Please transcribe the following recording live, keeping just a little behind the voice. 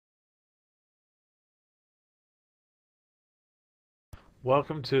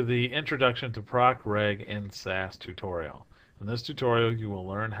Welcome to the Introduction to Proc Reg in SAS tutorial. In this tutorial you will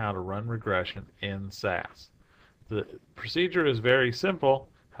learn how to run regression in SAS. The procedure is very simple,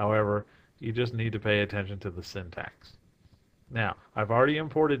 however, you just need to pay attention to the syntax. Now, I've already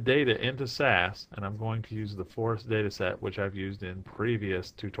imported data into SAS and I'm going to use the forest dataset which I've used in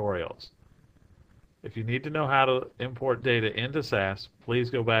previous tutorials. If you need to know how to import data into SAS, please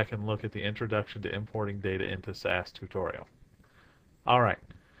go back and look at the Introduction to Importing Data into SAS tutorial. Alright,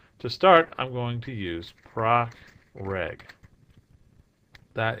 to start I'm going to use Proc Reg.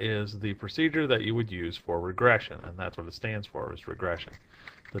 That is the procedure that you would use for regression, and that's what it stands for, is regression.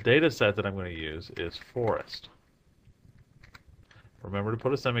 The data set that I'm going to use is forest. Remember to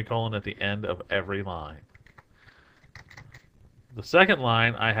put a semicolon at the end of every line. The second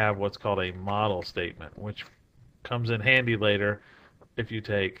line I have what's called a model statement, which comes in handy later if you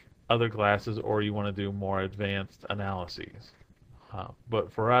take other classes or you want to do more advanced analyses.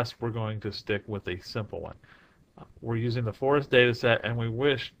 But for us, we're going to stick with a simple one. We're using the forest data set and we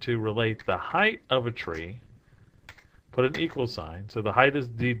wish to relate the height of a tree, put an equal sign, so the height is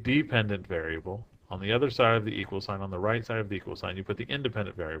the dependent variable. On the other side of the equal sign, on the right side of the equal sign, you put the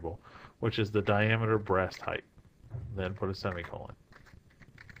independent variable, which is the diameter breast height. Then put a semicolon.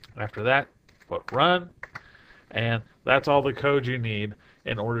 After that, put run, and that's all the code you need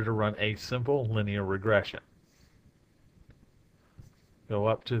in order to run a simple linear regression. Go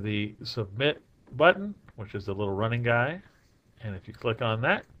up to the submit button, which is the little running guy, and if you click on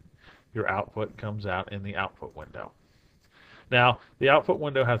that, your output comes out in the output window. Now, the output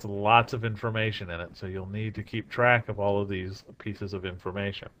window has lots of information in it, so you'll need to keep track of all of these pieces of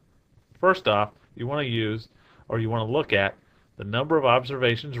information. First off, you want to look at the number of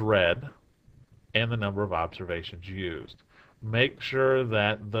observations read and the number of observations used. Make sure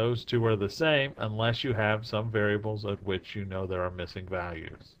that those two are the same unless you have some variables at which you know there are missing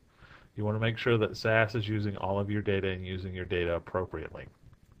values. You want to make sure that SAS is using all of your data and using your data appropriately.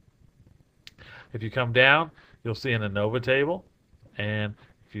 If you come down, you'll see an ANOVA table, and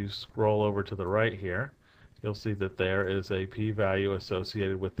if you scroll over to the right here, you'll see that there is a p-value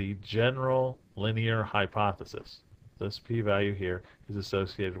associated with the general linear hypothesis. This p-value here is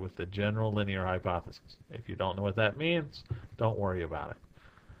associated with the general linear hypothesis. If you don't know what that means, don't worry about it.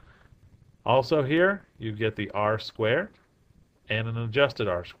 Also here, you get the r squared and an adjusted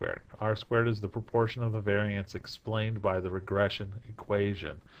r squared. R squared is the proportion of the variance explained by the regression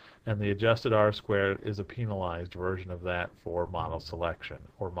equation, and the adjusted r squared is a penalized version of that for model selection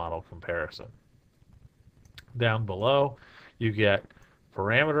or model comparison. Down below, you get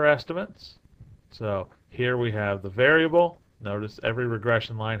parameter estimates. So here we have the variable. Notice every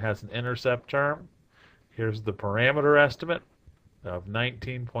regression line has an intercept term. Here's the parameter estimate of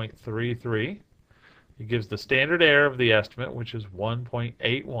 19.33. It gives the standard error of the estimate, which is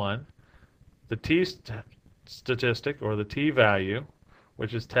 1.81. The t-statistic, or the t-value,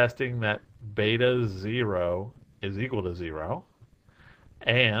 which is testing that beta 0 is equal to 0.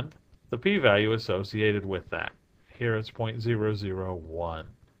 And the p-value associated with that. Here it's 0.001.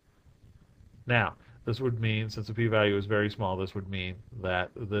 Now, this would mean, since the p-value is very small, this would mean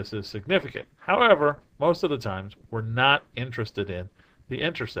that this is significant. However, most of the times, we're not interested in the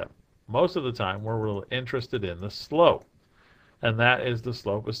intercept. Most of the time, we're interested in the slope, and that is the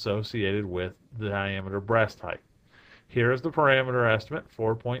slope associated with the diameter breast height. Here is the parameter estimate,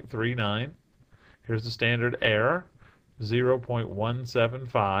 4.39. Here's the standard error,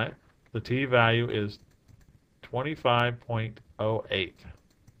 0.175. The t-value is 25.08.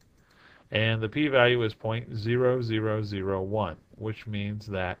 And the p-value is 0.0001, which means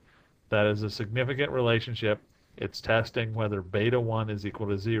that that is a significant relationship. It's testing whether beta 1 is equal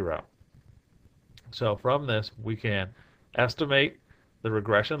to 0. So from this, we can estimate the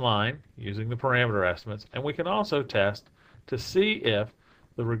regression line using the parameter estimates, and we can also test to see if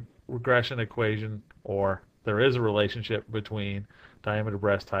the regression equation, or there is a relationship between diameter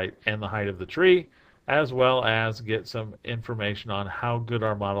breast height and the height of the tree, as well as get some information on how good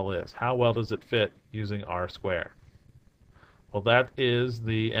our model is. How well does it fit using r squared? Well, that is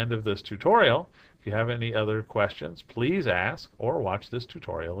the end of this tutorial. If you have any other questions, please ask or watch this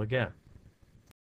tutorial again.